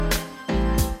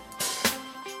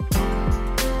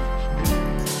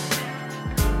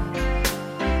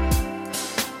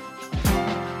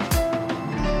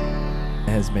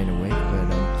been a week, but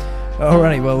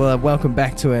alrighty. Well, welcome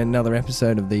back to another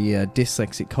episode of the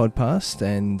Dyslexic Codcast.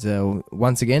 And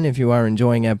once again, if you are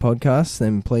enjoying our podcast,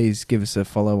 then please give us a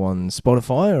follow on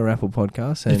Spotify or Apple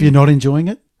Podcasts. And if you're not enjoying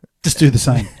it, just do the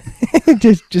same.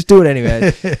 just do it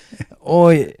anyway.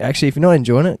 Or actually, if you're not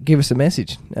enjoying it, give us a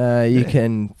message. You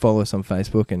can follow us on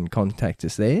Facebook and contact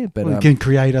us there. But you can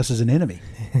create us as an enemy.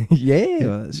 Yeah,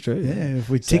 well, that's true. Yeah, if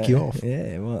we tick you off.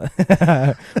 Yeah, well,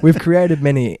 we've created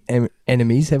many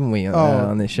enemies, haven't we,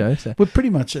 on this show? So. We're pretty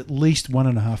much at least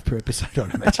 1.5 per episode,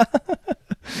 I'd imagine.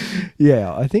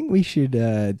 Yeah, I think we should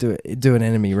do an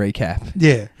enemy recap.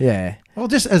 Yeah. Yeah. Well,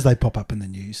 just as they pop up in the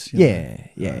news. Yeah,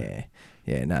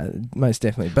 no, most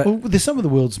definitely. But they're some of the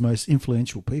world's most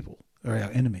influential people are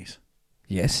our enemies.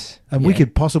 Yes. And we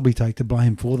could possibly take the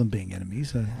blame for them being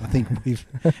enemies. I think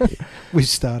we've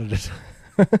started it.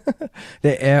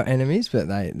 They're our enemies, but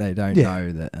they don't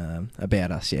know that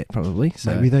about us yet, probably.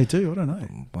 So maybe they do. I don't know.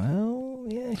 Well,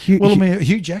 yeah.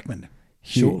 Hugh Jackman,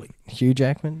 surely. Hugh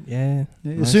Jackman, yeah.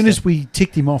 As soon as we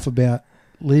ticked him off about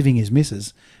leaving his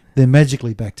missus, they're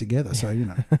magically back together. So, you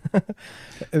know.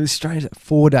 It was strange that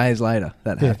 4 days later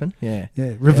that happened. Yeah.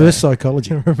 Yeah. Reverse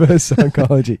psychology. Reverse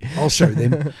psychology. I'll show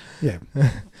them. Yeah.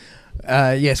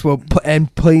 Yes, well,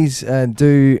 and please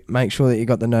do make sure that you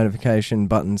got the notification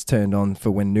buttons turned on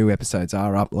for when new episodes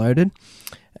are uploaded.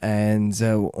 And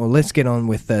well, let's get on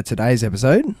with today's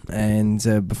episode.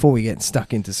 And before we get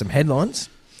stuck into some headlines,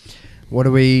 what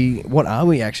are we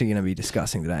actually going to be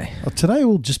discussing today? Today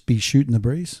we'll just be shooting the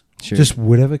breeze. Sure. Just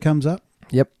whatever comes up.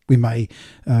 Yep. We may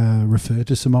refer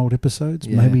to some old episodes,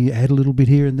 maybe add a little bit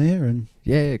here and there. And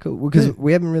yeah, cool. Because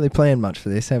we haven't really planned much for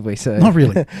this, have we? So not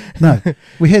really. No.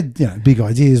 We had big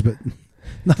ideas, but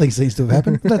nothing seems to have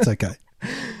happened. That's okay.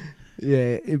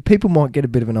 Yeah, people might get a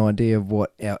bit of an idea of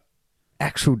what our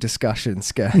actual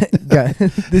discussions go.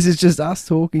 This is just us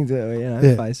talking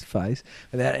to face to face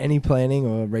without any planning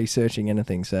or researching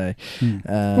anything. So,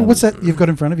 well, what's that you've got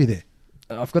in front of you there?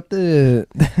 I've got the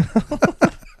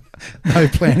no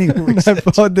planning or research.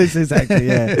 No, this is actually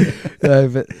no,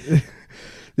 but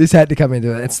this had to come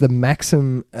into it. It's the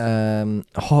Maxim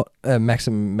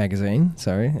Maxim magazine.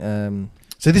 Sorry.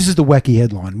 So this is the wacky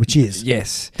headline, which is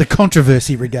the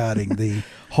controversy regarding the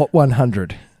Hot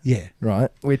 100. Yeah.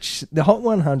 Right. Which the Hot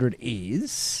 100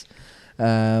 is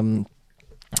the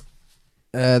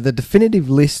definitive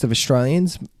list of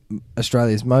Australia's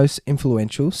most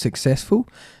influential, successful,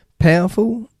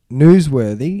 powerful,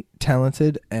 newsworthy,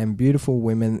 talented, and beautiful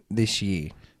women this year.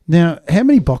 Now, how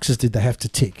many boxes did they have to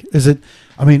tick? Is it?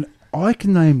 I mean, I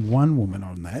can name one woman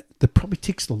on that probably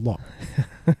ticks the lot,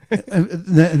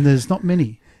 and there's not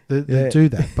many that do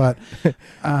that. But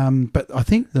I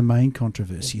think the main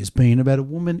controversy has been about a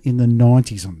woman in the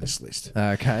 90s on this list.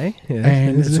 Okay,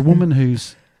 and it's a woman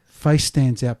whose face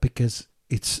stands out because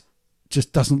it's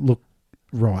just doesn't look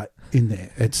right in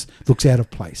there. It looks out of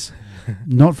place.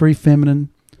 Not very feminine,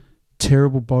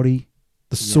 terrible body,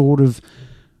 the sort of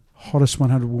hottest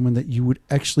 100 woman that you would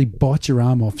actually bite your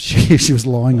arm off if she was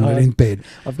lying on it in bed.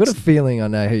 I've got a feeling I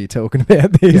know who you're talking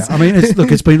about. This. Yeah, I mean,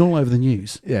 it's been all over the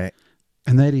news. Yeah.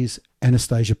 And that is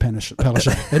Anastasia Palaszczuk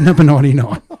at number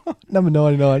 99. Number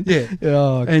 99? Yeah.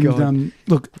 Oh, and, God.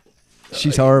 Look.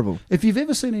 She's horrible. If you've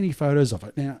ever seen any photos of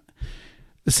it, now,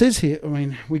 it says here, I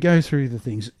mean, we go through the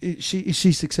things. Is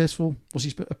she successful? Well,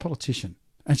 she's a politician.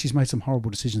 And she's made some horrible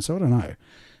decisions, so I don't know.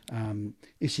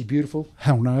 Is she beautiful?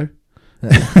 Hell no.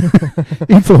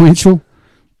 Influential?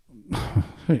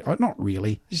 Not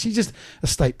really. She's just a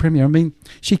state premier. I mean,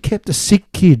 she kept a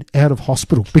sick kid out of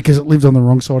hospital because it lived on the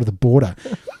wrong side of the border.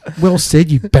 Well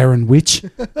said, you barren witch.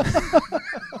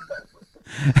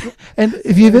 And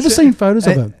if you've ever seen photos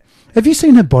of her, have you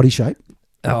seen her body shape?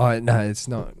 Oh no, it's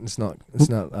not. No,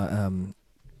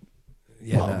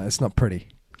 it's not pretty.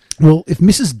 Well, if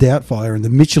Mrs. Doubtfire and the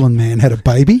Michelin Man had a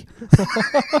baby,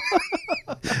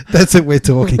 that's what we're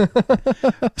talking.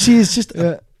 She is just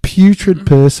a putrid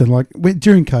person. Like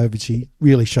during COVID, she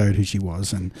really showed who she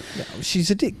was, and she's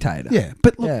a dictator. Yeah,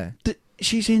 but look,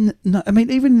 she's in. No, I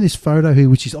mean, even in this photo here,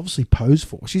 which she's obviously posed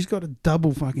for, she's got a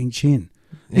double fucking chin.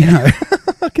 You know,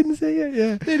 I can see it.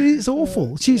 Yeah, it is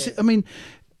awful. She's. I mean.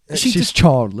 She's just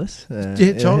childless.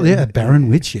 A barren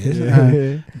witch,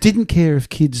 didn't care if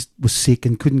kids were sick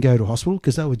and couldn't go to hospital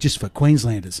because they were just for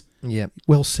Queenslanders. Yeah.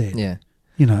 Well said. Yeah.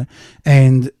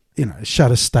 And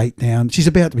shut a state down. She's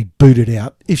about to be booted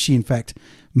out if she, in fact,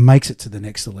 makes it to the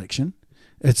next election.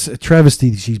 It's a travesty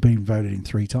that she's been voted in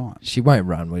 3 times. She won't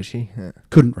run, will she? Yeah.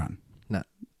 Couldn't run. No.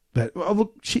 But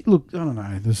look, I don't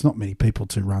know. There's not many people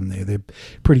to run there. They're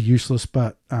pretty useless,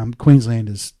 but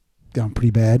Queenslanders going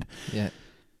pretty bad. Yeah.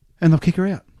 And they'll kick her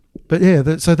out. But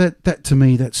yeah, so that to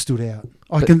me that stood out.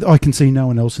 I can see no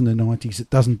one else in the 90s that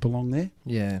doesn't belong there.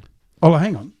 Yeah. Oh,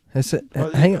 hang on.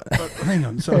 Hang on. Hang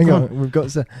on. So Hang on. We've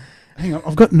got hang on.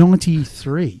 I've got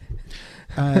 93.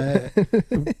 A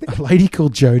lady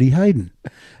called Jodie Hayden.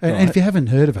 And if you haven't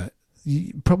heard of her,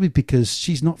 probably because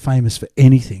she's not famous for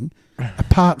anything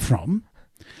apart from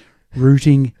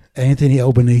rooting Anthony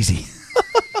Albanese.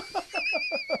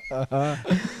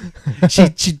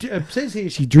 She says here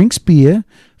she drinks beer,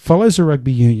 follows a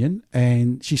rugby union,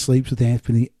 and she sleeps with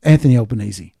Anthony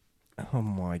Albanese. Oh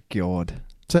my God!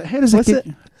 So how does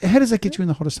that get you in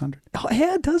the hottest 100?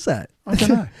 How does that? I don't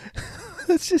know.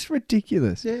 That's just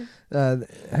ridiculous. Yeah.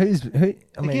 Who's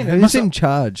in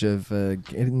charge of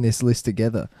getting this list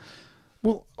together?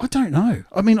 Well, I don't know.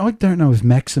 I mean, I don't know if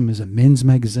Maxim is a men's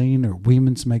magazine or a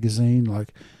women's magazine.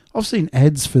 Like, I've seen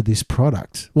ads for this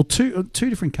product. Well, two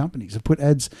different companies have put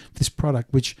ads for this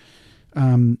product, which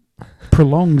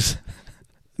prolongs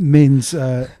men's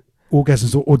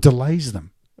orgasms or delays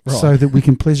them, so that we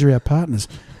can pleasure our partners.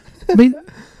 I mean,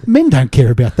 men don't care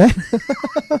about that.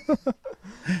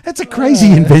 That's a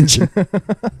crazy invention.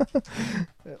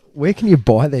 Where can you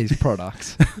buy these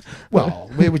products? Well,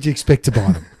 where would you expect to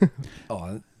buy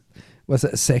them? Was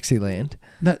it Sexy Land?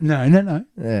 No.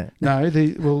 Yeah. No,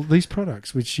 these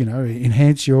products, which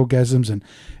enhance your orgasms and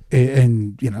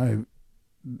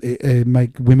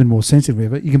make women more sensitive,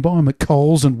 whatever, you can buy them at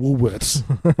Coles and Woolworths.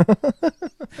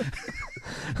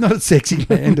 Not at Sexy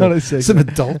Land, Not at Sexy some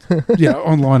adult,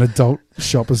 online adult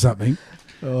shop or something.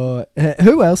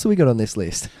 Who else have we got on this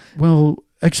list? Well,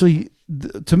 actually,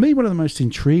 to me, one of the most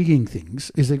intriguing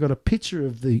things is they've got a picture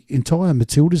of the entire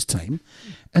Matildas team,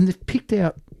 and they've picked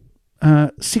out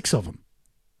 6 of them.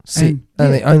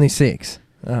 Only 6.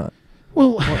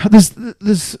 Well,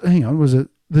 there's hang on,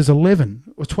 there's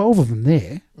 11 or 12 of them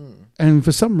there, and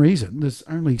for some reason, there's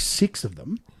only 6 of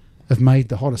them have made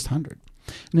the hottest 100.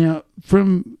 Now,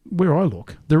 from where I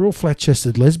look, they're all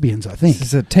flat-chested lesbians, I think. This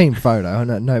is a team photo. I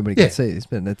know nobody can see this,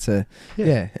 but it's a...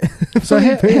 Yeah. So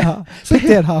picked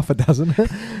out half a dozen.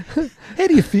 How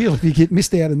do you feel if you get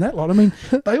missed out in that lot? I mean,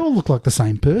 they all look like the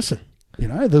same person. They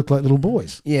look like little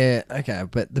boys. Yeah, okay,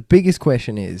 but the biggest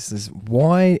question is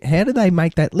why... How did they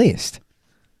make that list?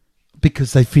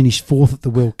 Because they finished 4th at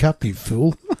the World Cup, you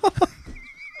fool.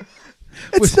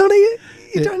 It's not even...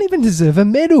 You don't even deserve a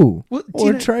medal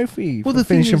or a trophy for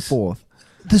finishing 4th.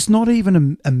 There's not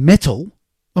even a medal.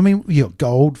 I mean, you got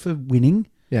gold for winning,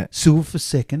 silver for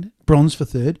 2nd, bronze for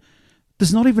 3rd.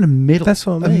 There's not even a medal. That's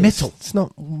what I mean. A medal. It's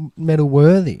not medal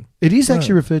worthy. It is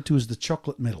actually referred to as the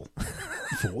chocolate medal.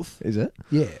 4th. Is it?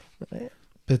 Yeah.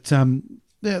 But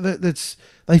that's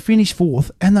they finished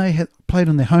 4th and they had played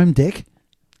on their home deck.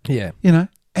 Yeah.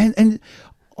 And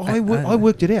I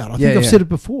worked it out. I think I've said it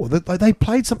before that they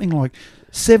played something like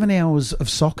 7 hours of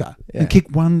soccer and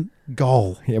kicked 1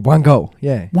 goal. Yeah, 1 goal.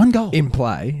 Yeah, 1 goal in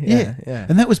play. Yeah.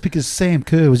 And that was because Sam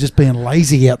Kerr was just being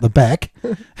lazy out the back,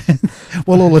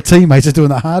 while all the teammates are doing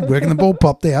the hard work, and the ball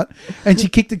popped out, and she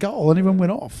kicked a goal, and everyone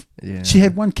went off. Yeah, she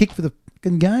had 1 kick for the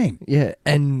fucking game. Yeah,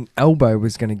 and Elbow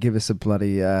was going to give us a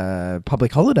bloody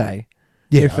public holiday.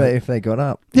 Yeah, if they got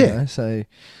up. Yeah, so.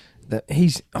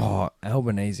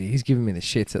 Albanese, he's giving me the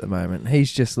shits at the moment. He's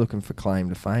just looking for claim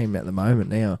to fame at the moment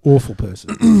now. Awful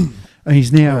person. And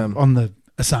he's now on the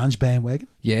Assange bandwagon.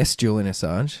 Yes, Julian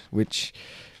Assange, which,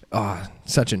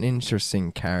 such an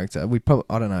interesting character.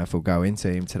 I don't know if we'll go into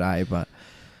him today, but...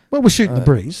 Well, we're shooting the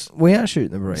breeze. We are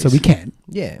shooting the breeze. So we can.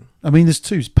 Yeah. I mean, there's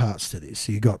 2 parts to this.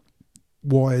 You got,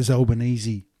 why is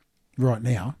Albanese right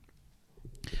now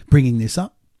bringing this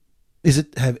up? Does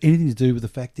it have anything to do with the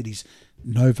fact that he's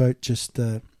no vote? Just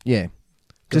to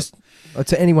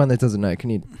anyone that doesn't know,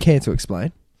 can you care to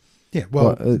explain? Yeah,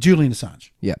 well, Julian Assange.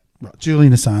 Yeah, right.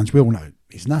 Julian Assange. We all know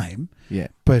his name. Yeah,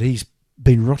 but he's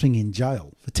been rotting in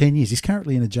jail for 10 years. He's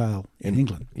currently in a jail in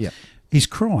England. Yeah, his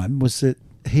crime was that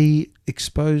he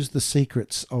exposed the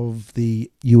secrets of the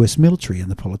US military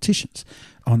and the politicians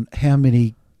on how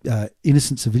many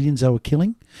innocent civilians they were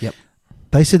killing. Yep,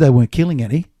 they said they weren't killing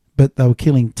any. But they were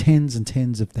killing tens and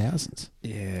tens of thousands.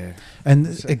 Yeah.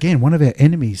 And again, one of our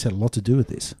enemies had a lot to do with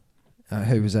this.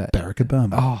 Who was that? Barack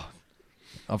Obama. Oh,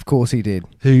 of course he did.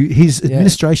 His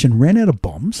administration ran out of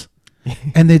bombs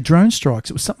and their drone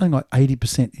strikes, it was something like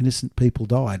 80% innocent people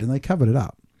died, and they covered it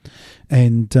up.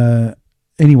 And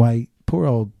anyway, poor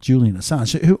old Julian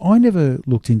Assange, who I never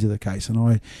looked into the case,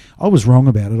 and I was wrong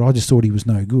about it. I just thought he was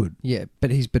no good. Yeah,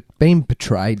 but he's been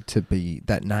portrayed to be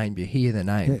that name. You hear the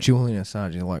name, Julian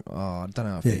Assange, you're like, I don't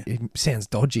know if it sounds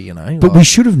dodgy, But we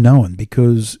should have known,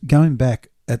 because going back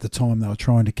at the time they were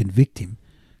trying to convict him,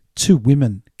 2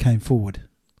 women came forward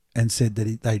and said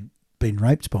that they'd been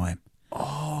raped by him.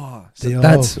 Oh, so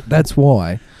that's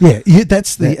why. Yeah,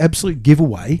 that's the absolute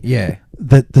giveaway. Yeah,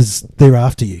 that they're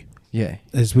after you, yeah,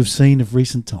 as we've seen of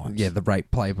recent times. yeah. The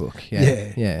rape playbook.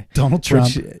 Yeah, yeah. Donald Trump,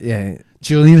 yeah,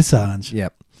 Julian Assange,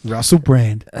 yep. Russell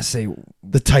Brand, I see.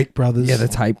 the Tate brothers. Yeah, the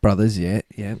Tate brothers. Yeah,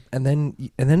 yeah. And then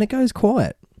it goes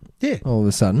quiet. Yeah, All of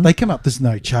a sudden, they come up. There's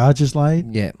no charges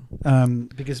laid. yeah,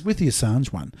 Because with the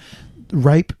Assange one,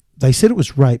 rape. They said it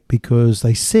was rape because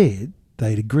they said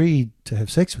they'd agreed to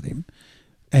have sex with him,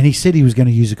 and he said he was going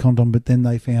to use a condom, but then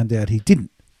they found out he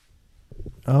didn't.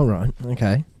 oh right,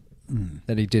 okay,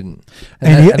 that he didn't,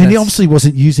 And he that's- obviously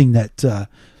wasn't using that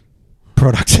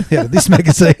product out of this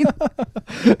magazine.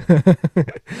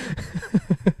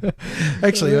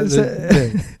 Actually,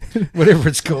 whatever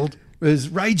it's called, it was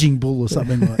Raging Bull or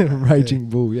something like that. Raging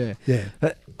Bull. Yeah, Yeah.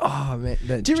 oh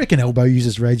man, Do you reckon Elbow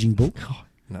uses Raging Bull?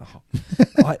 no,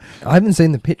 I haven't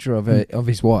seen the picture of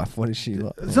his wife. What is she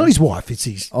like? It's not his wife. It's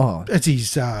his. Oh, It's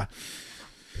his.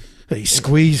 He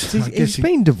squeezed. he's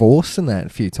been divorced and that a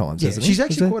few times. Yeah, hasn't she's he?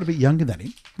 actually quite a bit younger than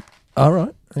him. All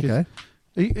right. Okay.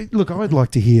 Look, I'd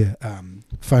like to hear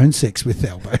phone sex with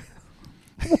Elbow.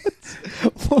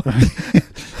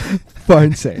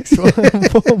 Phone sex.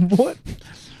 What?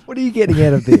 What are you getting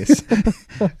out of this?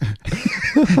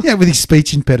 Yeah, with his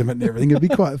speech impediment and everything, it'd be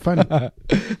quite funny. I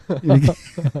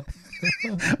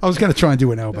was going to try and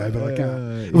do an Elbow, but I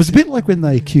can't. It was a bit like when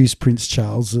they accused Prince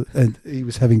Charles and he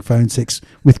was having phone sex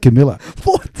with Camilla.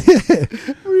 What? Yeah.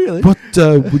 Really? What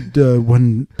would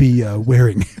one be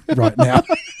wearing right now?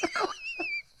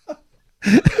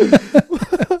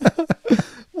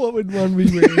 What would one be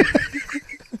wearing?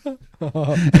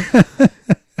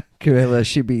 Camilla,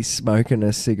 she'd be smoking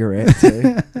a cigarette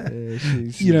too.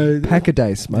 She's pack a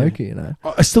day smoker, you know.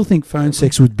 I still think phone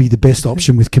sex would be the best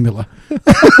option with Camilla.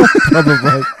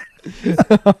 Probably.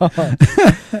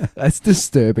 That's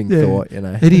disturbing thought, you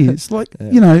know. It is. Like,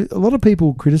 a lot of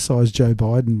people criticise Joe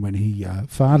Biden when he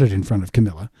farted in front of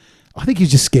Camilla. I think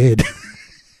he's just scared.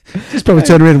 Just probably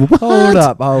turned around and went, Hold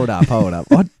up.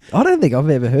 I don't think I've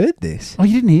ever heard this. Oh,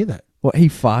 you didn't hear that? What, he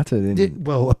farted in... Yeah,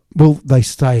 well, they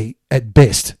say at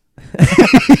best.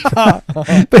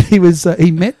 But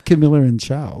he met Camilla and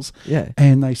Charles. Yeah.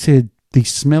 And they said the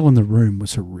smell in the room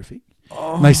was horrific.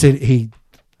 Oh. And they said he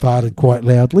farted quite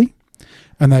loudly,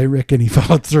 and they reckon he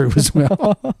followed through as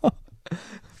well.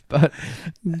 But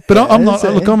I'm not.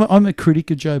 Look, I'm a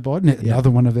critic of Joe Biden. Another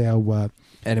one of our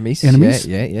enemies.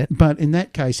 Yeah. But in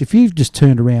that case, if you've just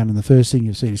turned around and the first thing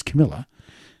you've seen is Camilla,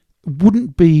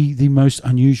 wouldn't be the most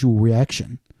unusual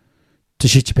reaction to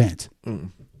shit your pants. Mm.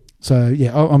 So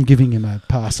yeah, I'm giving him a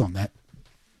pass on that.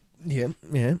 Yeah.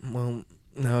 Well,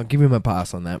 no, I'll give him a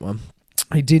pass on that one.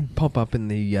 He did pop up in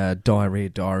the Diarrhea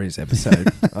Diaries episode,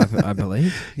 I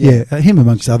believe. Yeah, him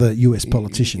amongst other US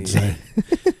politicians. So,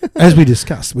 as we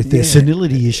discussed, with their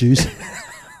senility issues,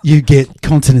 you get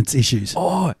continence issues.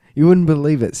 Oh, you wouldn't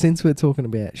believe it. Since we're talking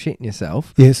about shitting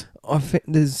yourself, Yes.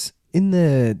 there's in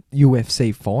the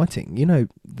UFC fighting,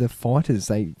 the fighters,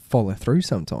 they follow through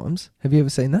sometimes. Have you ever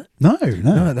seen that? No.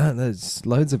 No. There's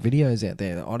loads of videos out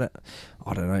there. I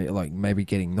don't know, like maybe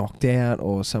getting knocked out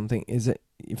or something. Is it?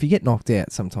 If you get knocked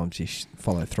out, sometimes you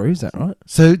follow through. Is that right?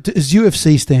 So does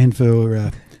UFC stand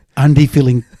for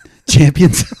undie-filling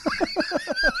champions?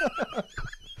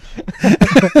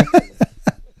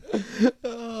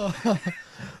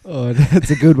 Oh,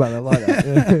 that's a good one. I like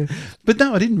that. But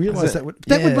no, I didnn't realise that would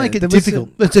make it there was difficult.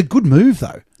 It's a good move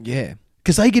though, Yeah.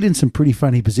 because they get in some pretty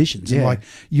funny positions. And Yeah. like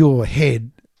your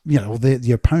head,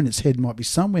 the opponent's head might be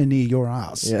somewhere near your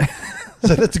ass. Yeah.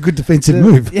 So that's a good defensive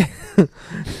move. Yeah.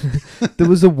 There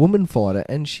was a woman fighter,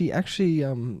 and she actually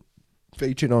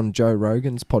featured on Joe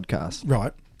Rogan's podcast.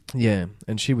 Right. Yeah,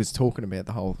 and she was talking about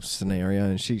the whole scenario,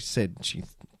 and she said she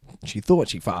thought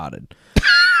she farted.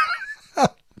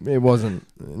 It wasn't.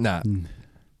 No.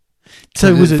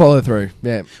 So was it follow through?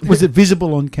 Yeah. was it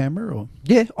visible on camera or?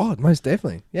 Yeah. Oh, most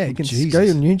definitely. Yeah, you can Jesus. go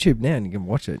on YouTube now and you can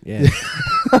watch it. Yeah.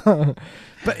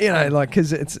 But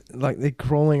because it's like they're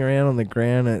crawling around on the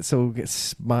ground and it's all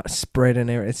gets spreading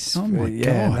there. It's Oh my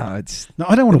yeah. God. No, it's No,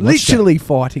 I don't want to watch literally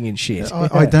fighting and shit.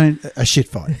 that. I don't a shit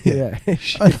fight. Yeah.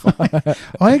 Yeah.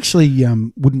 I actually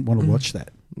wouldn't want to watch that.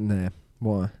 Nah.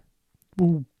 Why?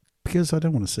 Well, because I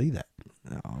don't want to see that.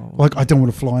 Oh. Like I don't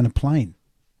want to fly in a plane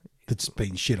that's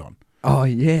been shit on. Oh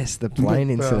yes, the plane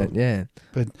Well, incident. Yeah.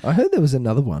 but- I heard there was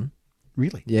another one.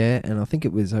 Really? Yeah, and I think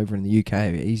it was over in the UK,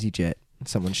 EasyJet.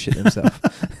 Someone shit themselves.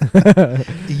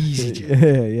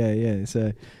 EasyJet. Yeah.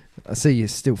 So I see you're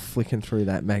still flicking through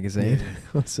that magazine.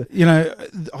 So,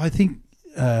 I think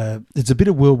there's a bit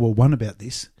of World War I about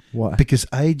this why? because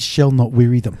age shall not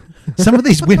weary them. Some of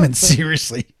these women,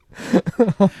 seriously.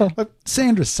 Like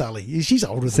Sandra Sully, she's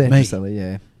older than Sandra me. Sully,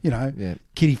 yeah. You know, Yeah.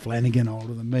 Kitty Flanagan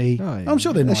older than me. Oh, yeah. I'm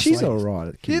sure they're nice She's ladies. all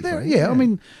right. Yeah, I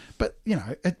mean, but you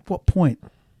know, at what point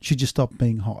should you stop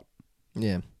being hot?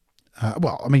 Yeah.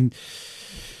 Well, I mean,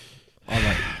 I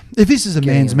like if this is a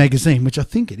Getting man's it. magazine, which I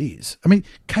think it is, I mean,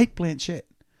 Kate Blanchett,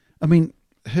 I mean,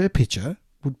 her picture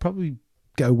would probably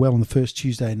go well on the first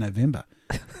Tuesday in November.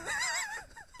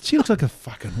 She looks like a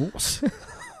fucking horse.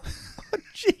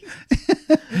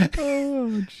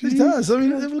 Oh, She does. I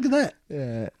mean, look at that.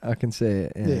 Yeah, I can see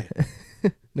it. Yeah.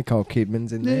 Nicole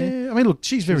Kidman's in there. Yeah, I mean, look,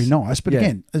 she's very nice, but yeah.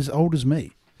 again, as old as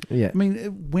me. Yeah. I mean,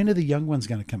 when are the young ones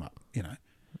going to come up, you know,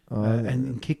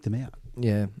 and kick them out?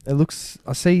 Yeah. It looks.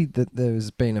 I see that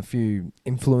there's been a few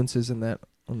influencers in that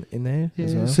in there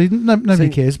as well. See, nobody See,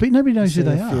 cares, but nobody knows who See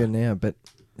they a few are. now, but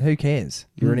who cares?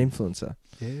 You're an influencer.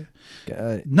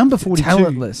 Yeah. Number 42.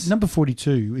 Talentless. Number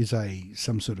 42 is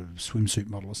some sort of swimsuit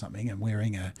model or something, and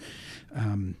wearing a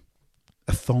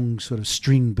thong sort of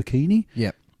string bikini.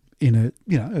 Yep. In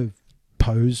a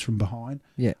pose from behind.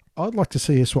 Yeah. I'd like to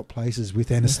see her swap places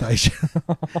with Anastasia.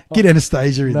 Get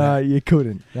Anastasia in No, there. you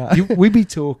couldn't. No. We'd be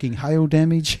talking hail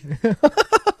damage.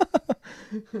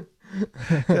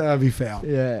 That'd be foul.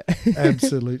 Yeah.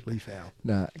 Absolutely foul.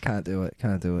 No, can't do it.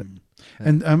 Can't do it.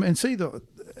 And see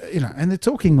and they're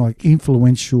talking like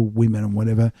influential women and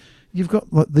whatever. You've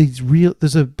got like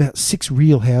there's about 6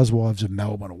 Real Housewives of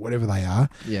Melbourne or whatever they are.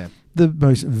 Yeah. The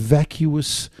most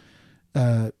vacuous,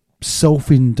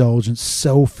 self-indulgent,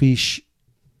 selfish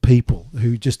people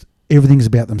who just everything's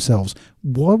about themselves.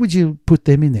 Why would you put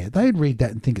them in there? They'd read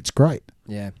that and think it's great.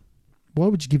 Yeah. Why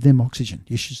would you give them oxygen?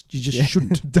 You just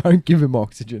shouldn't. Don't give him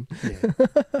oxygen. Yeah.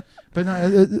 But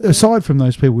no, aside from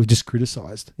those people we've just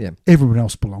criticised, Yeah. everyone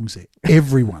else belongs there.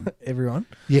 Everyone. Everyone.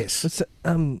 Yes. It's,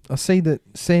 I see that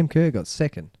Sam Kerr got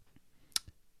second.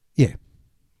 Yeah.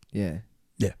 Yeah.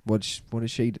 Yeah. What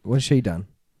has she done?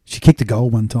 She kicked a goal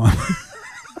one time.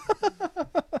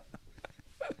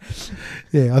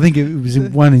 Yeah, I think it was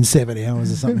 1 in 7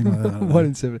 hours or something like that. 1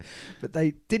 in 7. But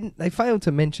they didn't. They failed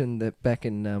to mention that back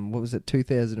in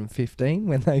 2015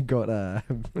 when they got when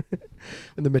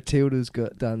the Matildas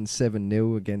got done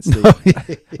 7-0 against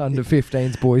the under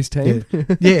 15s boys team.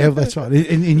 Yeah, that's right.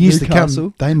 In years to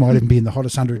Newcastle. come, they might even be in the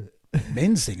hottest 100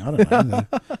 men's thing. I don't know.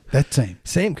 That team.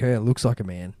 Sam Kerr looks like a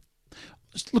man.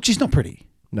 Look, she's not pretty,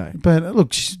 No. but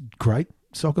look, she's a great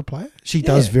soccer player. She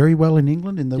does very well in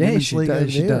England in the women's league. Over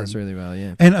She there. does really well.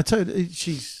 Yeah. And I tell you,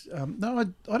 she's I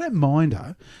don't mind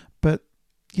her, but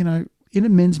you know, in a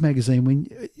men's magazine, when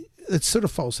it's sort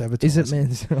of false advertising. Is it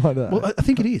men's? I don't know. Well, I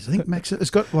think it is. I think Max has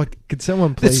got like. Could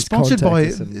someone It's please sponsored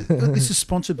contact by. us and- This is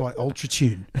sponsored by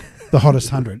Ultratune, the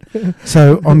hottest 100.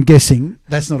 So I'm guessing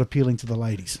that's not appealing to the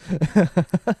ladies.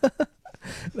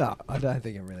 No, I don't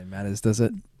think it really matters, does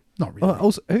it? Not really. Oh,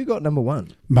 also, who got number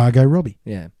 1? Margot Robbie.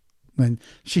 Yeah. And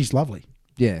she's lovely.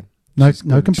 Yeah. No She's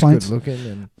good, complaints. She's good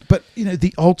looking and But you know,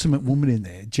 the ultimate woman in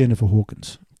there, Jennifer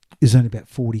Hawkins, is only about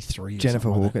 43. Or Jennifer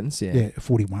something like that. Hawkins. Yeah. Yeah,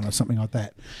 41 or something like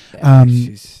that. Yeah,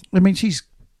 I mean, she's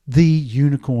the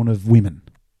unicorn of women.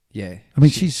 yeah. I mean,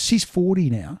 she's 40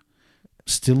 now.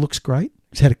 Still looks great.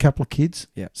 She's had a couple of kids.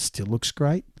 Yeah. Still looks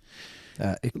great.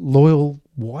 It- Loyal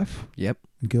wife yep.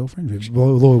 and girlfriend.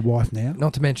 Loyal wife now.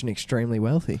 Not to mention extremely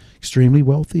wealthy. Extremely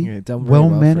wealthy. Yeah, done very well for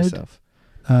well-mannered. herself.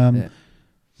 Yeah.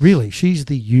 Really, she's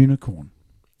the unicorn.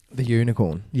 The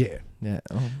unicorn. Yeah. Yeah.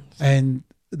 Oh, And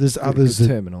there's good- others good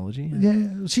that... terminology.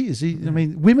 Yeah, she is. I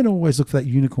mean, women always look for that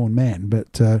unicorn man,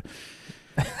 but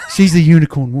she's the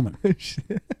unicorn woman.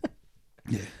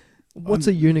 Yeah. What's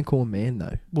a unicorn man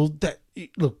though? Well,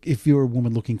 look, if you're a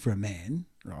woman looking for a man,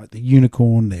 right, the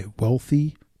unicorn, they're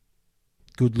wealthy,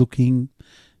 good looking,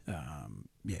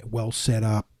 well set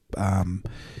up,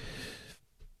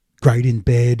 great in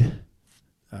bed.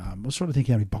 I was trying to think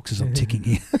how many boxes I'm ticking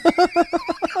here.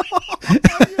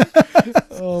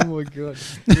 Oh my god!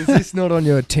 Is this not on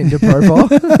your Tinder profile?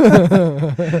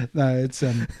 No, it's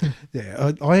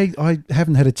I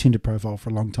haven't had a Tinder profile for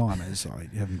a long time, as I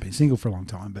haven't been single for a long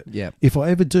time. But Yeah. if I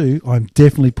ever do, I'm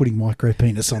definitely putting micro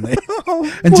penis on there,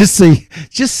 and just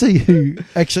see who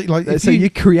actually like. If So you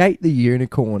create the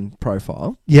unicorn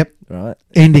profile, yep, right?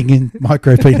 ending in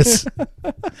micro penis,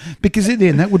 because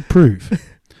then that would prove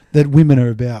that women are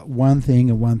about one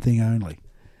thing and one thing only.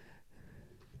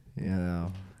 Yeah.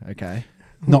 Okay.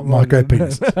 Not micro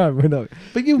penis. No, we're not.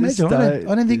 But you Just imagine,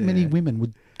 I don't think many yeah. women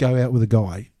would go out with a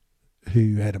guy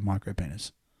who had a micro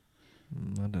penis.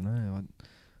 I don't know.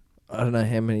 I don't know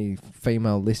how many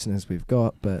female listeners we've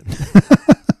got, but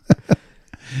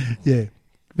Yeah.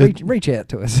 reach out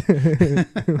to us.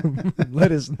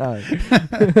 Let us know.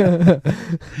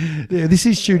 Yeah, this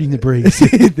is shooting the breeze.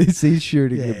 This is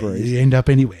shooting the breeze. You end up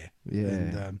anywhere. Yeah.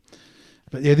 And,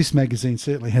 but yeah, this magazine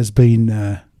certainly has been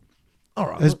All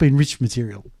right. has been rich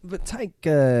material. But take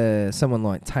someone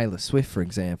like Taylor Swift, for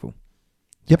example.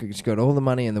 Yep. She's got all the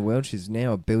money in the world. She's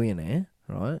now a billionaire,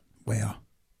 right? Wow.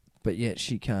 But yet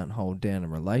she can't hold down a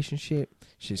relationship.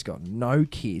 She's got no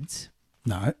kids.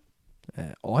 No.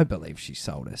 I believe she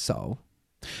sold her soul.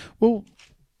 Well,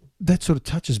 that sort of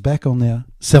touches back on our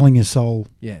selling your soul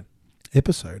Yeah.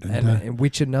 episode. And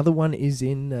which another one is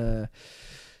in the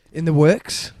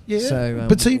works. Yeah. So,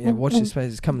 but see, watch this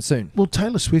space. It's coming soon. Well,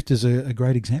 Taylor Swift is a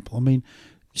great example. I mean,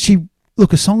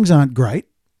 her songs aren't great.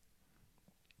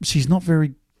 She's not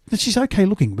very. She's okay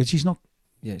looking, but she's not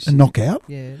Yeah. a knockout.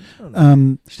 Yeah. I don't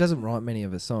know. She doesn't write many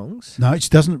of her songs. No, she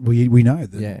doesn't. We know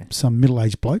that Yeah. some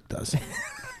middle-aged bloke does.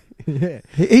 Yeah.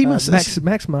 He must.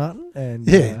 Max Martin and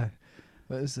Yeah.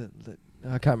 what is it?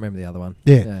 I can't remember the other one.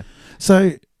 Yeah.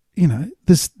 So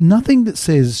there's nothing that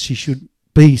says she should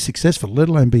be successful, let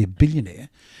alone be a billionaire,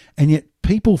 and yet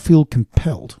people feel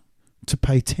compelled to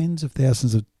pay tens of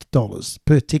thousands of dollars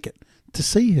per ticket to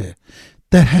see her.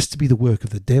 That has to be the work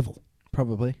of the devil.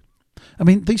 Probably. I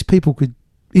mean, these people could,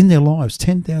 in their lives,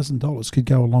 $10,000 could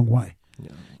go a long way.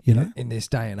 Yeah. You know? In this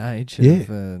day and age. Yeah.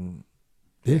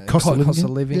 Of, Cost of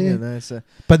living. Yeah. So.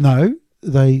 But no,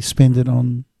 they spend it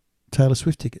on Taylor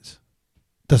Swift tickets.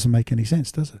 Doesn't make any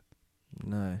sense, does it?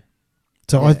 No.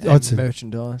 So Yeah, I'd say,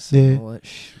 merchandise. Yeah. And all that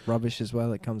rubbish as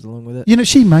well that comes along with it.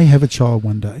 she may have a child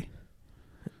one day.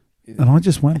 And I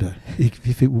just wonder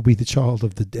if it will be the child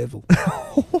of the devil.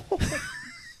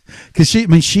 Because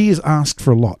she has asked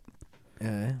for a lot.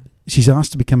 Yeah. She's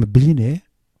asked to become a billionaire,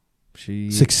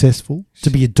 successful, to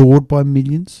be adored by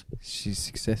millions. She's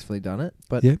successfully done it.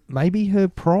 But Yep. maybe her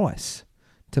price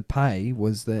to pay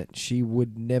was that she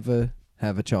would never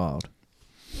have a child.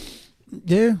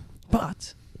 Yeah.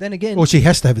 But then again... Or she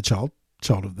has to have a child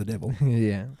of the devil.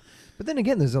 yeah. But then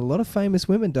again, there's a lot of famous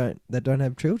women that don't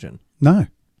have children. No.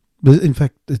 But in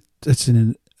fact, it's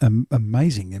an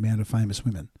amazing amount of famous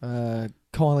women.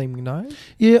 Kylie Minogue?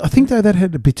 Yeah, I think though that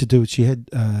had a bit to do with she had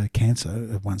cancer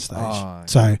at one stage. Oh,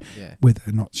 so yeah. whether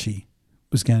or not she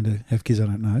was going to have kids, I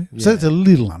don't know. Yeah. So it's a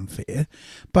little unfair.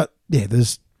 But yeah,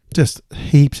 there's just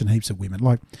heaps and heaps of women.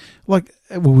 Like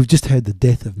we've just had the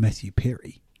death of Matthew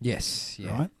Perry. Yes.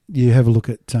 Yeah. Right? You have a look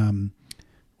at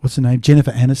what's her name?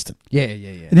 Jennifer Aniston.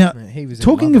 Yeah. Now, he was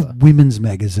talking in love of women's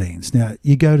magazines, now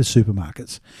you go to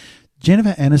supermarkets.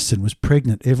 Jennifer Aniston was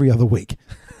pregnant every other week.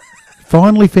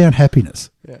 Finally found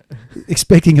happiness. Yeah.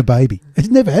 Expecting a baby. She's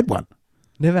never had one.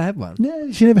 Never had one.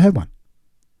 No, she never had one.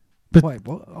 But Wait,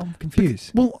 what? I'm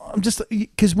confused. Well, I'm just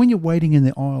because when you're waiting in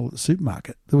the aisle at the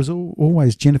supermarket, there was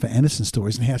always Jennifer Aniston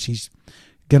stories and how she's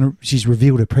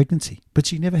revealed her pregnancy, but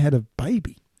she never had a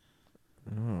baby.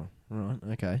 Oh, right.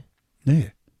 Okay. Yeah.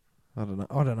 I don't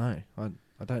know.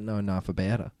 I don't know enough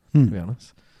about her, Hmm. to be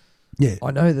honest. Yeah.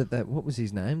 I know that what was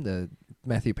his name? The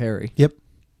Matthew Perry. Yep.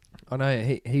 I know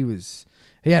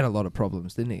he had a lot of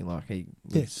problems, didn't he? Like he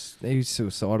was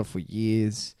suicidal for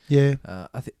years. Yeah.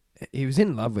 I think he was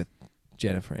in love with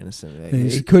Jennifer Aniston.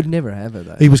 Yes. He could never have her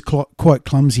though. He was quite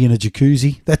clumsy in a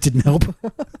jacuzzi. That didn't help.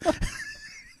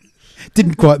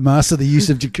 Didn't quite master the use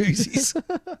of jacuzzis.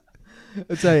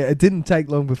 I'd say it didn't take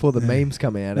long before the memes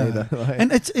come out No. either. Like,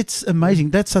 And it's amazing.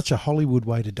 That's such a Hollywood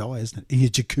way to die, isn't it? In a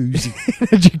jacuzzi.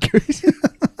 a jacuzzi.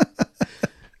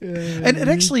 And it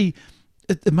actually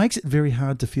it makes it very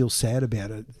hard to feel sad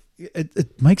about it.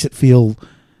 It makes it feel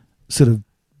sort of,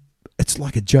 it's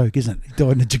like a joke, isn't it? He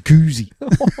died in a jacuzzi.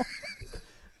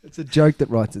 It's a joke that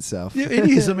writes itself. Yeah, it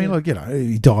is. I mean, like,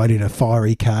 he died in a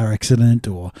fiery car accident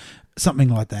or something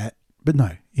like that. But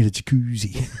no, in a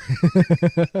jacuzzi.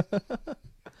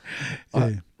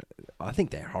 Yeah. I think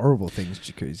they're horrible things,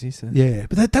 jacuzzis. So. Yeah,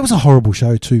 but that was a horrible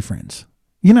show too, friends.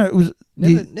 It was...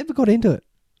 Never got into it.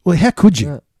 Well, how could you?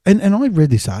 No. And I read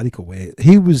this article where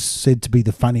he was said to be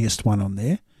the funniest one on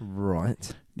there.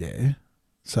 Right. Yeah.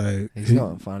 So He's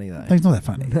not funny though. He's not that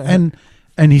funny.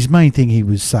 And his main thing, he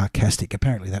was sarcastic.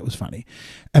 Apparently that was funny.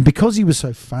 And because he was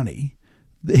so funny,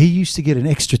 he used to get an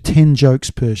extra 10 jokes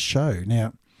per show.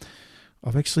 Now,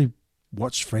 I've actually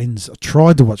watched Friends. I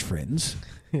tried to watch Friends.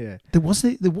 Yeah. There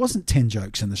wasn't 10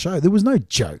 jokes in the show. There was no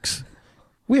jokes.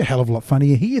 We're a hell of a lot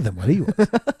funnier here than what he was.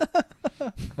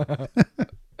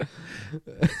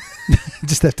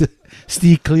 Just have to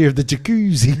steer clear of the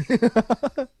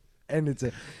jacuzzi. And it's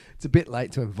a bit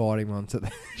late to invite him onto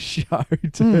the show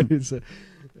too. So,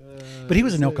 But he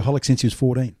was an alcoholic since he was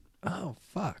 14. oh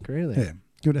fuck, really? Yeah,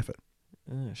 good effort.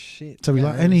 Oh shit! So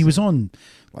Yeah, and he was on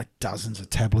like dozens of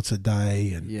tablets a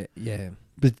day, and yeah.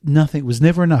 but nothing was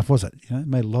never enough, was it? You know,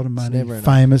 made a lot of money, never enough.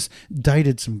 famous,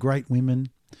 dated some great women.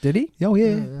 Did he? Oh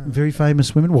yeah, Oh. very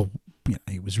famous women. Well, you know,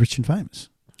 he was rich and famous.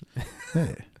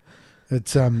 Yeah,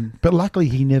 it's but luckily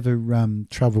he never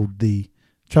troubled the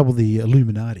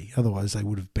Illuminati. Otherwise, they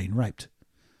would have been raped.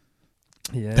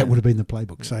 Yeah, That would have been the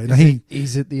playbook. So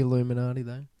is it the Illuminati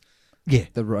though? yeah,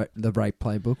 The rape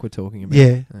playbook we're talking about.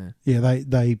 yeah,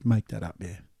 they make that up.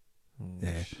 Yeah. Oh,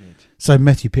 Yeah. shit. So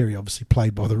Matthew Perry obviously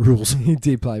played by the rules. He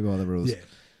did play by the rules. Yeah.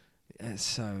 That's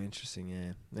so interesting.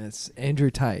 Yeah, that's Andrew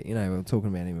Tate. You know, we were talking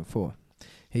about him before.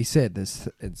 He said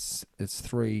it's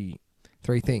three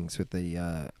things with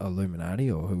the Illuminati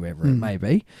or whoever it may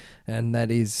be, and that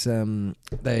is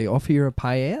they offer you a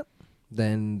payout.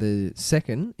 Then the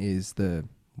second is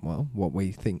what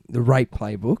we think the rape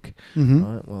playbook. Mm-hmm.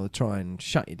 Right? Well, they try and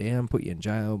shut you down, put you in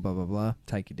jail, blah blah blah,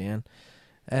 take you down,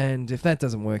 and if that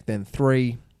doesn't work, then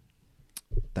 3,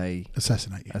 they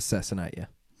Assassinate you. assassinate you.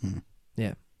 Mm.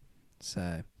 Yeah.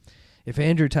 So, if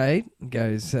Andrew Tate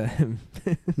goes, if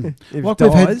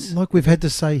Like we've had to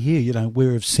say here, you know,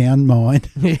 we're of sound mind,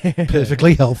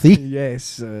 perfectly healthy.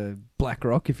 Yes,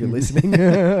 BlackRock, if you're listening.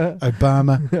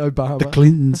 Obama, the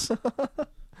Clintons,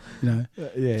 you know,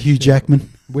 yes, Hugh Jackman.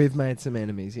 We've made some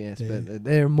enemies, yes, Yeah. but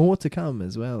there are more to come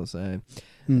as well. So,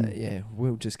 Mm. yeah,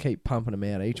 we'll just keep pumping them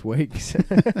out each week.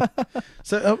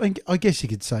 So I guess you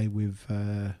could say we've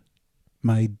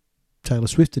made Taylor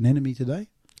Swift an enemy today.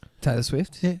 Taylor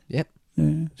Swift? Yeah. Yep.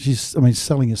 Yeah, she's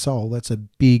selling her soul. That's a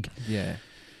big Yeah.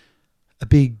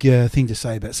 thing to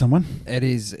say about someone. It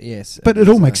is, yes. But it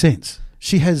all makes sense.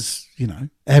 She has, you know,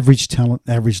 average talent,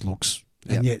 average looks,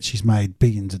 and Yep. yet she's made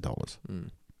billions of dollars.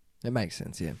 Mm. It makes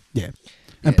sense, yeah. Yeah,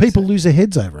 and Yeah, people so- lose their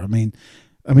heads over her. I mean,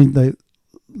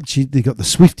 they got the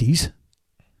Swifties,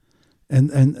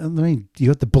 and I mean, you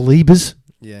got the Beliebers.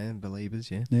 Yeah, believers,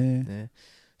 yeah. Yeah. Yeah.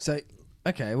 So,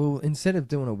 okay, well, instead of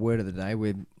doing a word of the day,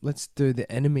 let's do the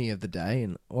enemy of the day.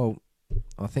 And, well,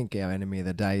 I think our enemy of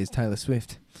the day is Taylor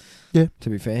Swift. Yeah. To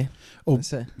be fair. Or-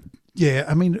 So, Yeah,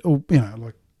 I mean, or, you know,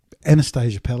 like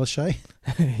Anastasia Palaszczuk.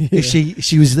 yeah. If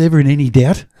she was ever in any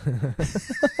doubt,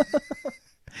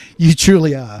 you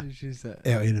truly are She's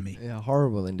our enemy. a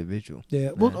horrible individual.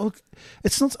 Yeah, well, look,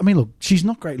 it's not. I mean, look, she's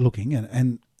not great looking,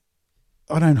 and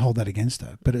I don't hold that against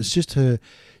her. But it's just her.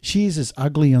 She is as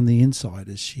ugly on the inside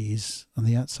as she is on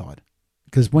the outside.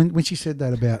 Because when she said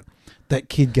that about that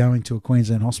kid going to a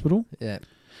Queensland hospital, Yeah.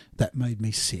 that made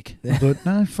me sick. I thought,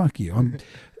 no, fuck you.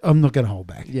 I'm not going to hold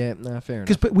back. Yeah, no, fair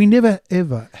enough. But we never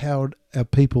ever held our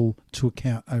people to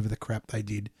account over the crap they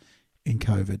did in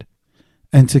COVID,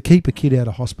 and to keep a kid out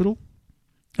of hospital,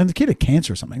 and the kid had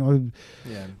cancer or something. Like,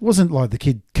 Yeah. it wasn't like the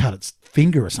kid cut its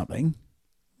finger or something.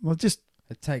 Well, just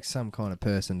It takes some kind of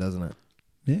person, doesn't it?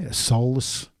 yeah, a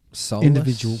soulless, Soulless?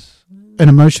 Individual. an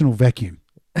emotional vacuum.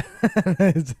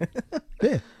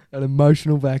 Yeah, An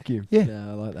emotional vacuum. Yeah.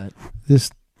 I like that.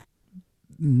 there's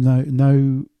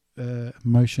no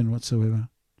emotion whatsoever.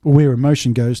 Or where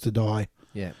emotion goes to die,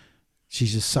 Yeah. she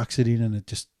just sucks it in, and it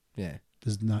just Yeah.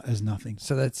 there's nothing.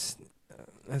 So that's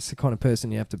the kind of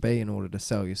person you have to be in order to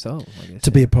sell your soul, I guess.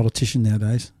 To be a politician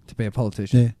nowadays. To be a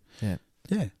politician. Yeah. Yeah.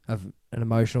 Yeah. Of an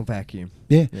emotional vacuum.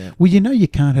 Yeah. Yeah. Well, you know you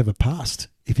can't have a past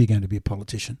if you're going to be a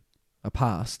politician. A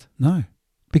past. No.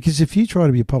 Because if you try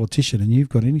to be a politician and you've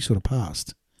got any sort of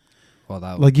past, Well,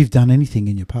 they'll like you've done anything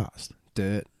in your past,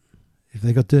 dirt. if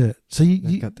they got dirt. So They've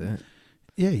you got dirt.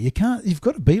 yeah, you can't, you've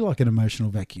got to be like an emotional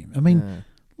vacuum. I mean, Yeah.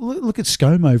 look at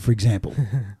ScoMo, for example.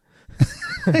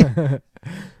 Dan,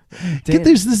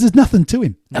 There's nothing to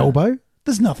him. No. Elbow,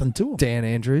 there's nothing to him. Dan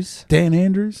Andrews. Dan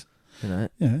Andrews. You know,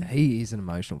 Yeah. he is an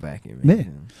emotional vacuum. Yeah.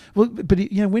 Well, but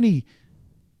you know, when he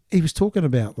was talking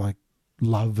about like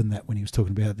love and that, when he was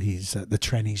talking about his the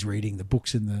trannies reading the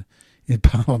books in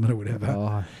Parliament or whatever,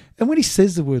 Oh, and when he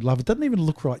says the word love, it doesn't even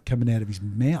look right coming out of his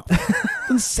mouth.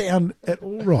 It doesn't sound at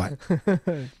all right.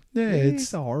 Yeah, he's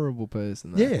it's a horrible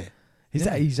person. Though. yeah,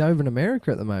 He's over in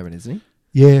America at the moment, isn't he?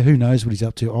 yeah. Who knows what he's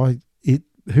up to?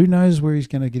 Who knows where he's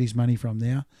going to get his money from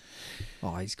now?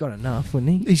 Oh, he's got enough,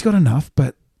 wouldn't he? He's got enough,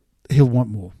 but he'll want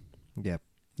more. Yep.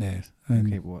 Yeah,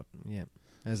 Keep what? Yep.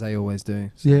 As they always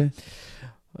do. yeah.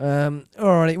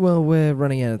 Alrighty, well, we're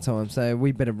running out of time, so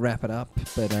we better wrap it up.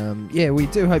 But yeah, we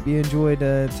do hope you enjoyed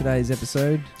today's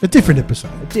episode. A different A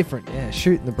episode. different,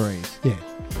 shooting the breeze. Yeah,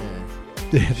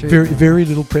 Yeah. yeah. Shoot. Very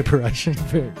little preparation.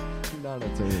 None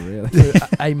at all, really.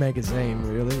 A magazine,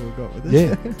 really, we've got with this.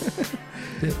 Yeah.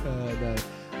 No.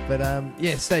 But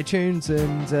yeah, stay tuned,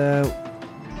 and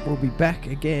we'll be back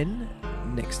again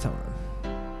next time.